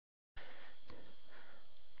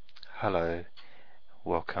Hello,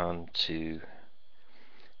 welcome to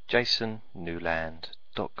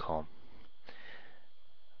jasonnewland.com.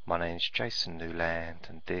 My name is Jason Newland,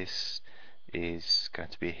 and this is going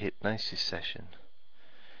to be a hypnosis session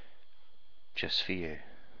just for you.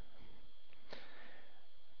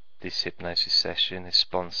 This hypnosis session is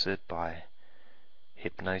sponsored by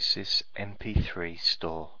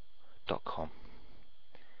hypnosismp3store.com.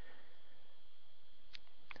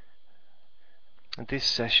 And this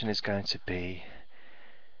session is going to be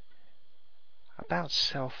about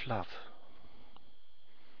self-love.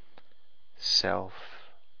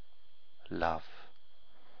 Self-love.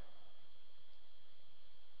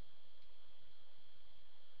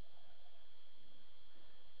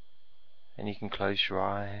 And you can close your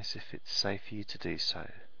eyes if it's safe for you to do so.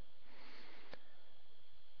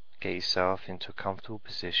 Get yourself into a comfortable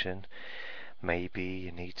position. Maybe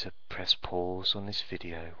you need to press pause on this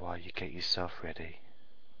video while you get yourself ready.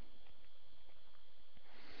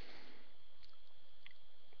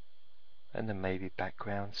 And there may be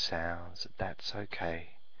background sounds, that's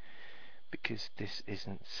okay, because this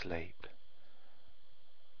isn't sleep.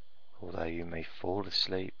 Although you may fall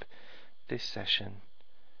asleep, this session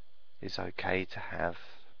is okay to have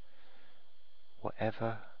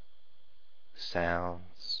whatever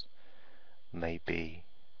sounds may be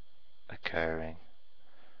occurring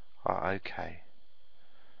are okay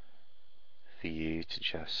for you to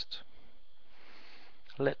just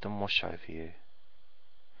let them wash over you,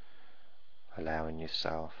 allowing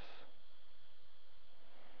yourself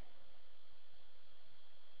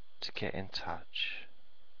to get in touch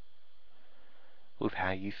with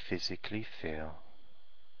how you physically feel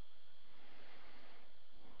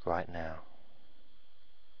right now.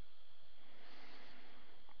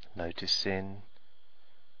 Noticing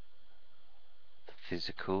the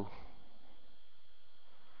physical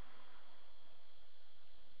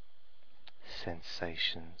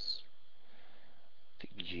sensations that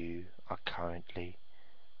you are currently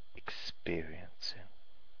experiencing.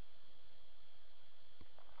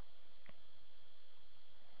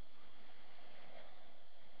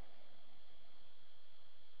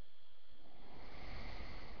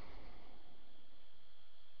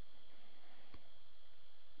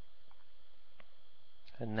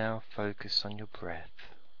 And now focus on your breath.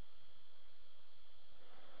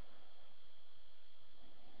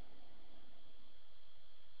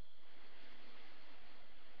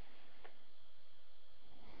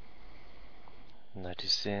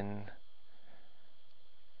 Noticing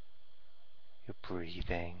your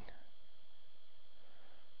breathing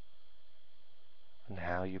and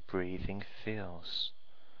how your breathing feels.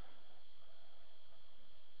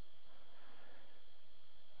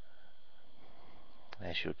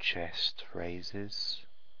 As your chest raises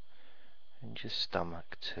and your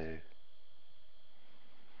stomach too.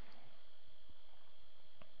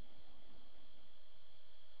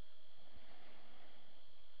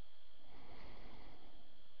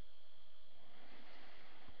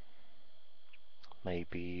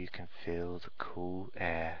 Maybe you can feel the cool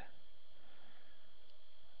air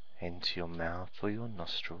into your mouth or your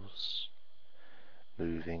nostrils,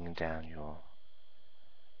 moving down your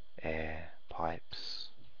air pipes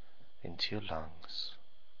into your lungs.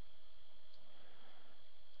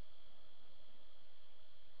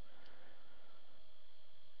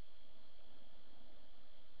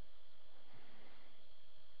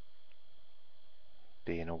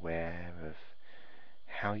 Being aware of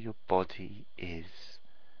how your body is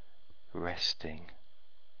resting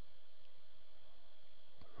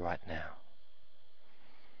right now.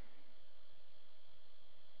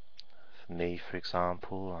 For me, for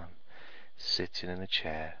example, I'm sitting in a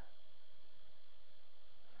chair.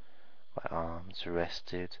 My arms are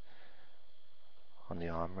rested on the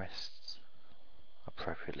armrests,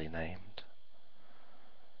 appropriately named.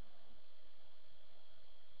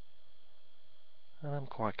 And I'm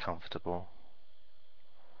quite comfortable.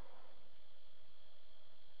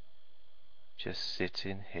 Just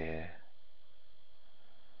sitting here.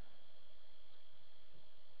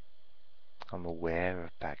 I'm aware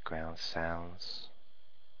of background sounds,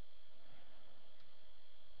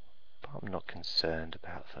 but I'm not concerned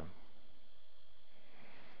about them.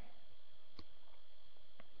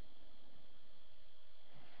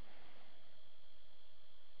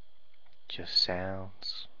 Just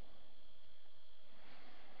sounds.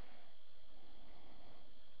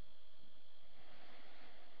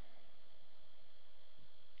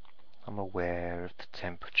 I'm aware of the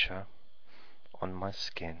temperature on my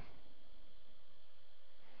skin.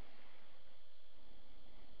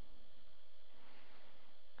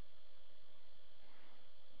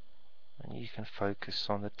 And you can focus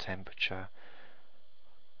on the temperature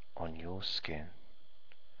on your skin,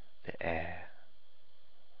 the air.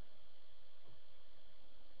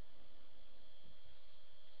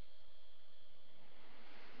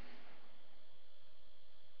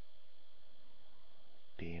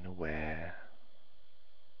 Being aware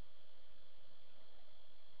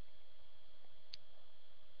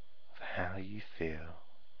of how you feel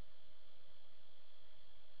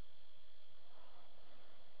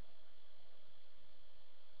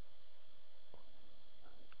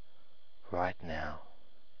right now.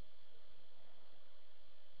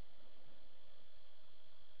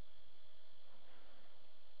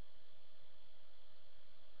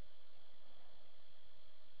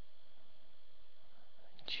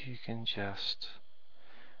 You can just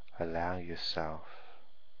allow yourself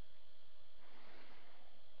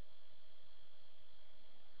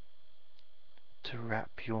to wrap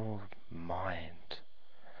your mind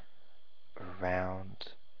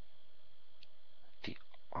around the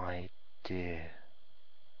idea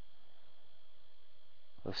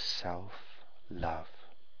of self-love.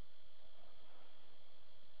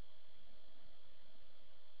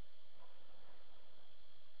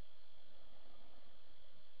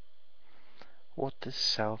 What does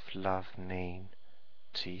self-love mean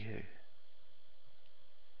to you?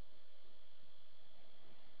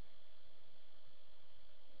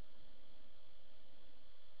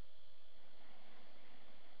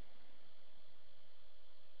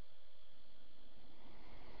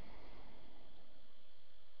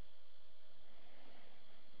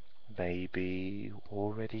 Maybe you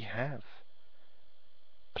already have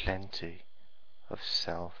plenty of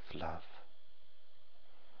self-love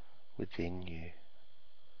within you.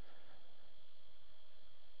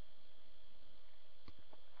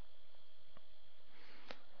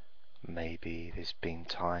 Maybe there's been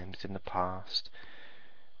times in the past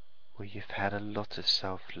where you've had a lot of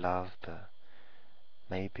self-love, but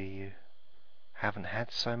maybe you haven't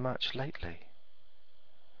had so much lately.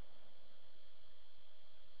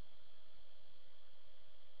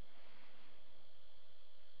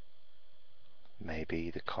 Maybe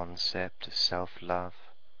the concept of self-love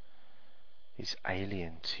is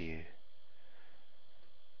alien to you.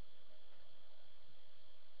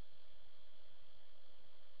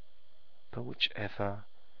 But whichever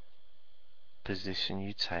position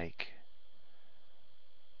you take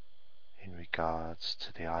in regards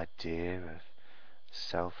to the idea of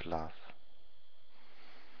self-love,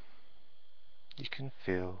 you can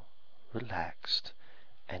feel relaxed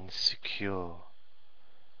and secure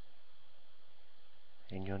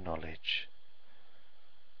in your knowledge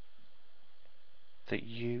that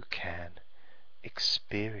you can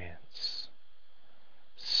experience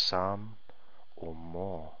some or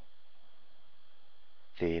more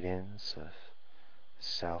feelings of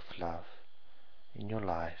self-love in your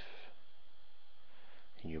life,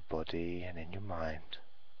 in your body and in your mind.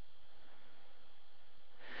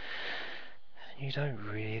 And you don't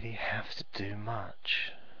really have to do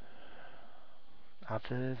much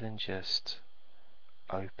other than just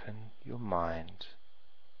open your mind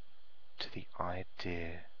to the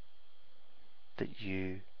idea that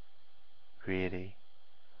you really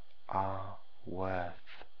are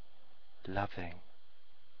worth loving.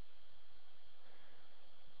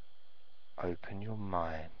 Open your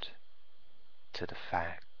mind to the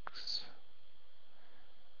facts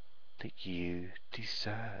that you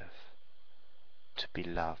deserve to be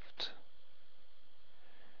loved.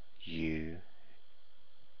 You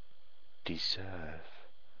deserve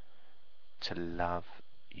to love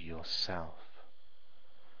yourself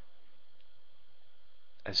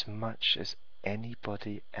as much as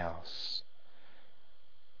anybody else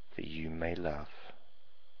that you may love.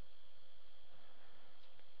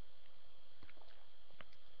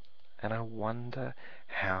 And I wonder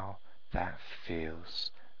how that feels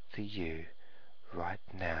for you right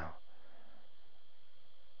now,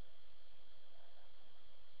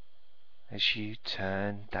 as you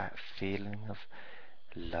turn that feeling of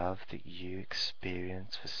love that you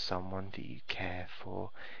experience for someone that you care for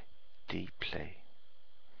deeply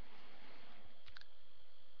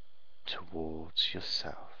towards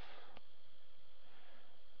yourself.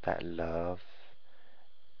 That love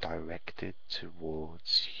directed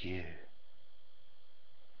towards you.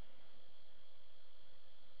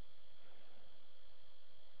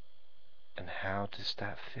 And how does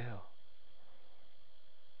that feel?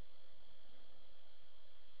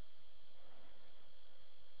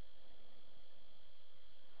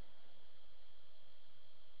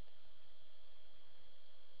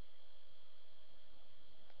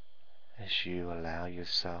 As you allow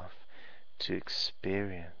yourself to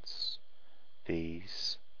experience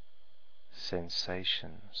these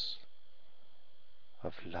sensations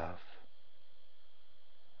of love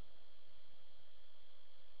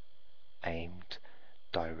aimed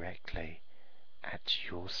directly at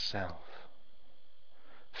yourself,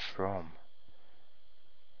 from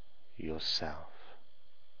yourself.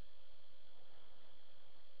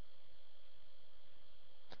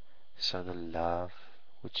 So the love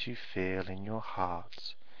which you feel in your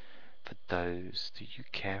heart for those that you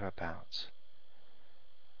care about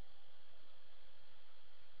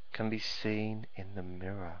can be seen in the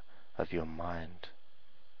mirror of your mind,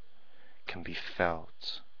 can be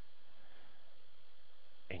felt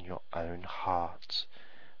in your own heart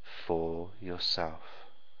for yourself.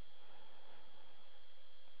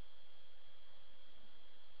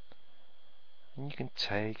 And you can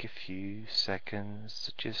take a few seconds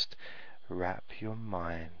to just wrap your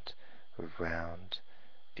mind around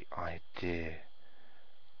the idea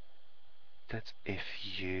that if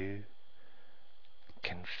you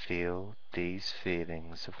can feel these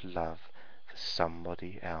feelings of love for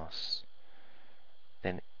somebody else,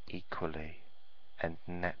 then equally and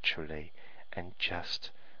naturally and just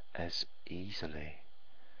as easily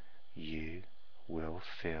you will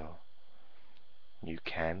feel. You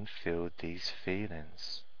can feel these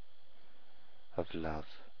feelings of love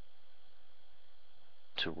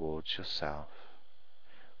towards yourself,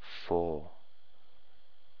 for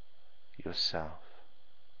yourself.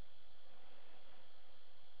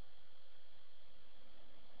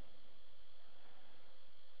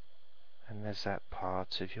 And there's that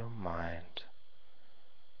part of your mind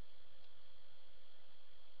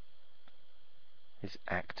is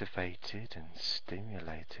activated and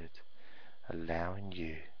stimulated, allowing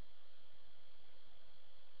you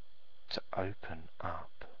to open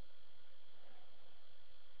up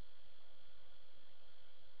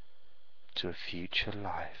to a future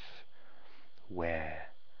life where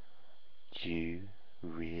you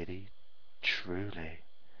really, truly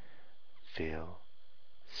feel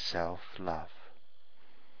self-love.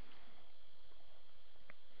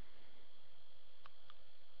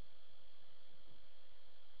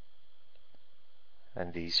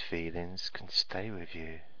 And these feelings can stay with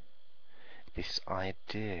you. This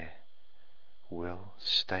idea will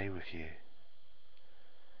stay with you.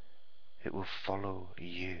 It will follow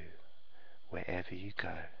you wherever you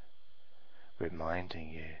go,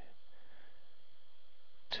 reminding you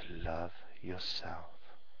to love yourself.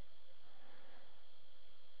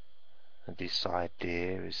 And this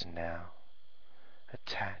idea is now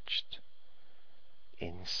attached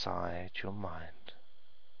inside your mind,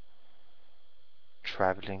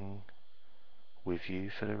 traveling with you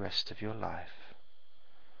for the rest of your life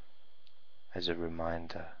as a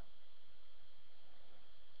reminder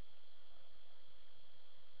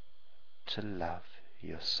to love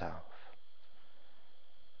yourself.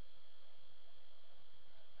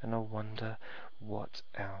 And I wonder what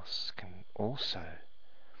else can also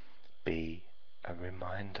be a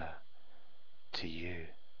reminder to you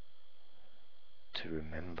to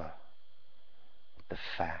remember the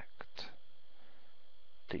fact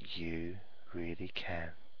that you really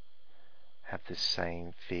can have the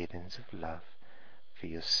same feelings of love for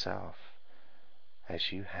yourself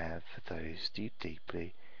as you have for those that you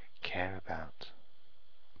deeply care about.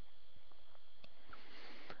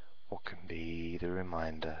 What can be the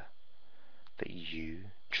reminder that you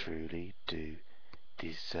truly do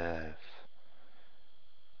deserve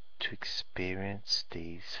to experience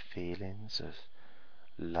these feelings of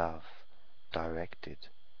love directed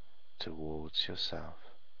towards yourself?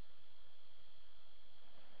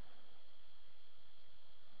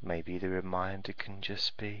 Maybe the reminder can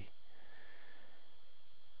just be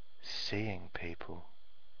seeing people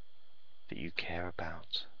that you care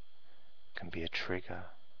about can be a trigger.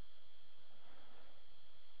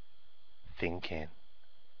 Thinking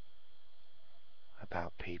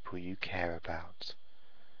about people you care about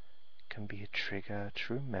can be a trigger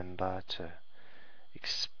to remember to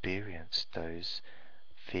experience those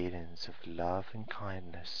feelings of love and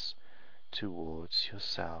kindness towards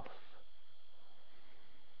yourself.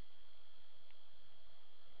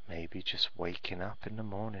 Maybe just waking up in the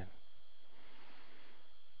morning.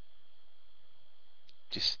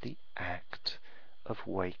 Just the act of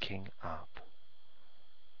waking up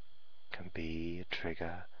can be a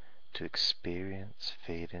trigger to experience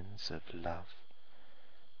feelings of love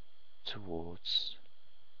towards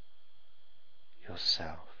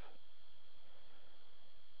yourself.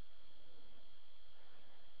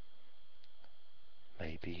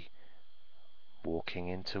 Maybe walking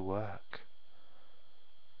into work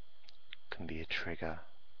can be a trigger.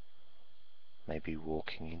 Maybe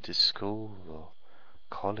walking into school or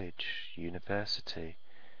college, university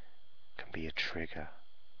can be a trigger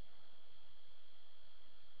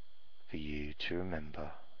for you to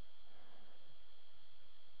remember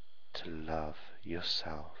to love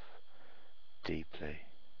yourself deeply.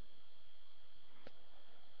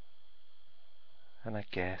 And I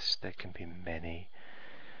guess there can be many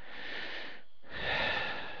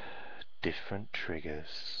different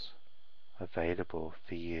triggers available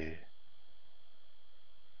for you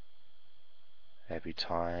every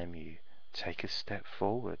time you take a step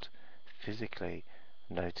forward, physically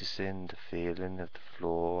noticing the feeling of the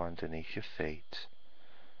floor underneath your feet.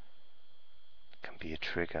 It can be a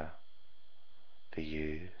trigger for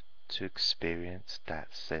you to experience that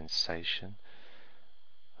sensation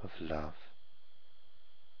of love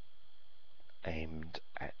aimed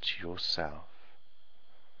at yourself,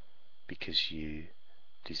 because you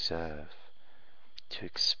deserve to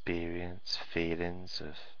experience feelings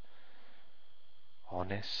of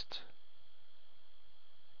honest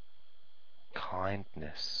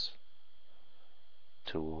kindness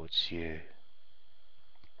towards you.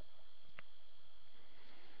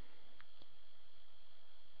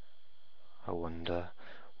 I wonder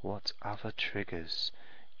what other triggers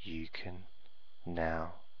you can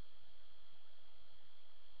now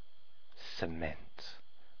cement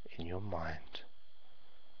in your mind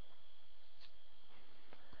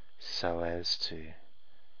so as to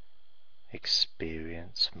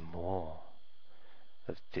experience more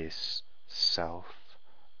of this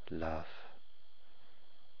self-love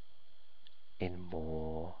in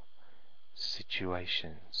more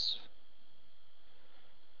situations.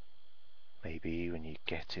 Maybe when you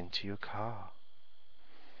get into your car,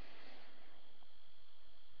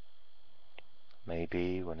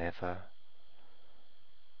 maybe whenever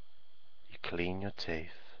you clean your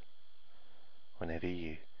teeth, whenever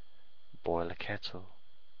you boil a kettle,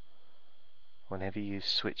 whenever you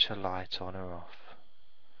switch a light on or off.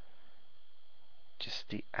 Just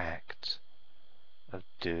the act of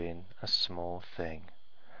doing a small thing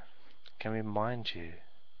can remind you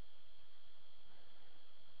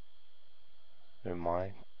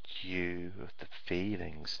of the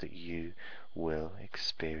feelings that you will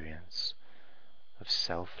experience of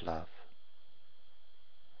self-love.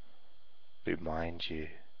 Remind you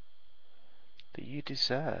that you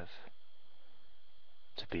deserve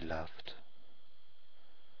to be loved,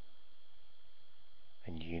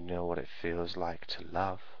 and you know what it feels like to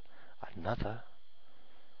love another.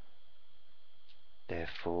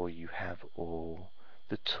 Therefore you have all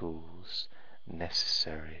the tools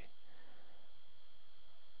necessary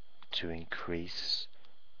to increase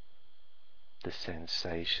the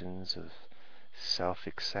sensations of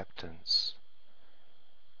self-acceptance,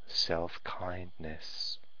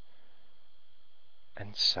 self-kindness,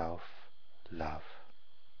 and self-love.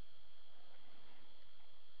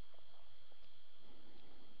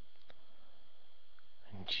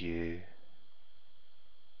 And you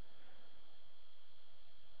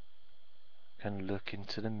can look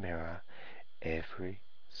into the mirror every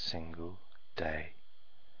single day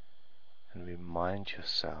and remind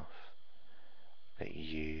yourself that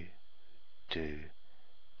you do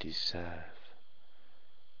deserve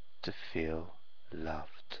to feel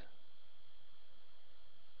loved,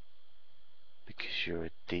 because you're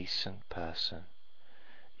a decent person,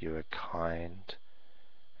 you're a kind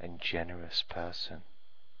and generous person,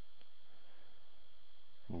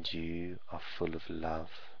 and you are full of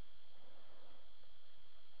love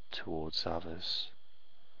towards others,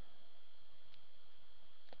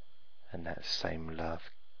 and that same love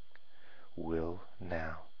will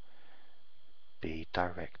now be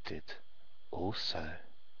directed also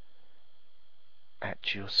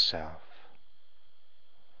at yourself,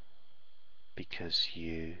 because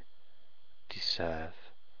you deserve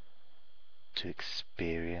to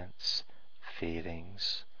experience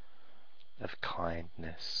feelings of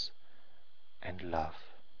kindness and love,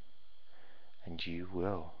 and you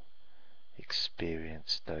will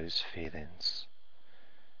experience those feelings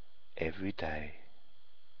every day.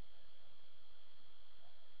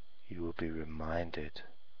 You will be reminded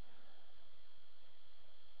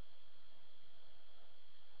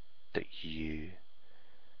that you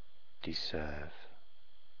deserve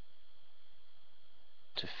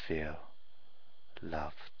to feel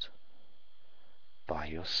loved by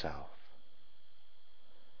yourself,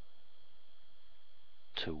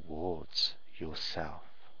 towards yourself,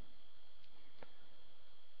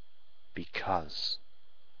 because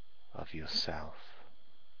of yourself.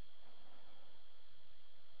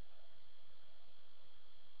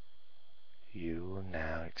 You will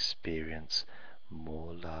now experience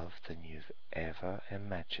more love than you've ever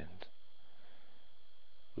imagined.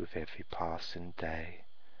 With every passing day,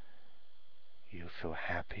 you'll feel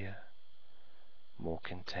happier, more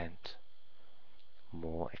content,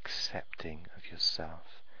 more accepting of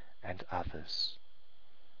yourself and others,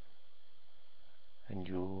 and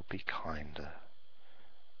you will be kinder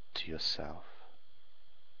to yourself,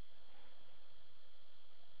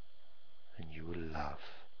 and you will love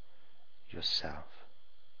yourself.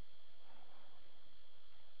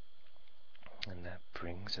 And that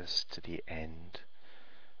brings us to the end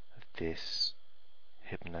of this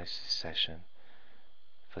hypnosis session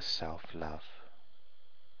for self-love.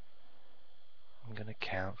 I'm going to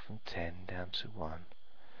count from 10 down to 1.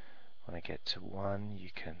 When I get to 1, you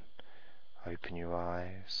can open your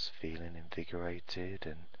eyes, feeling invigorated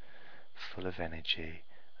and full of energy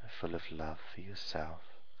and full of love for yourself.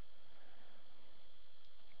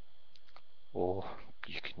 Or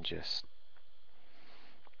you can just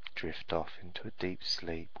drift off into a deep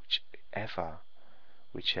sleep,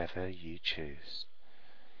 whichever you choose.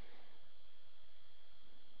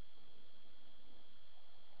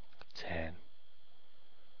 10,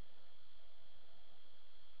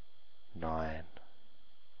 9,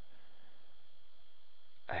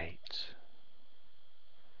 8,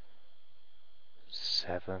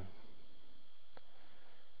 7,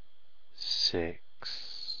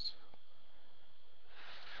 6,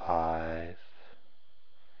 5,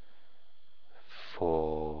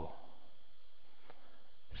 4,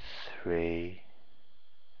 3,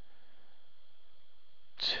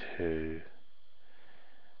 2,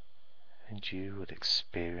 and you will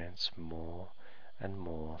experience more and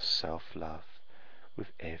more self-love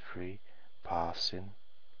with every passing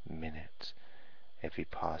minute, every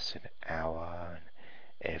passing hour, and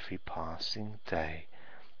every passing day.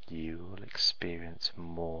 You will experience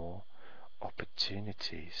more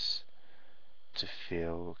opportunities to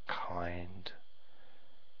feel kind,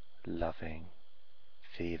 loving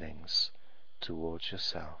feelings towards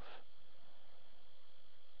yourself.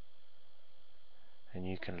 And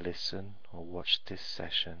you can listen or watch this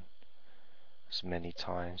session as many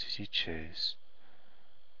times as you choose,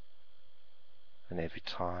 and every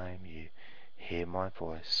time you hear my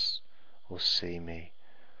voice or see me,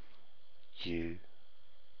 you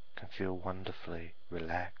can feel wonderfully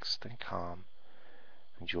relaxed and calm,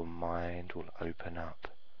 and your mind will open up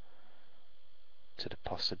to the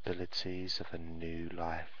possibilities of a new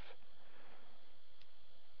life.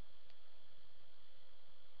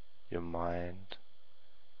 Your mind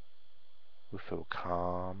will feel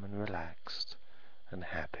calm and relaxed and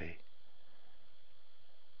happy,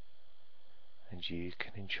 and you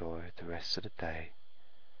can enjoy the rest of the day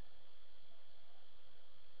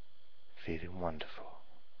feeling wonderful.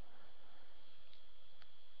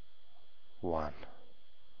 1.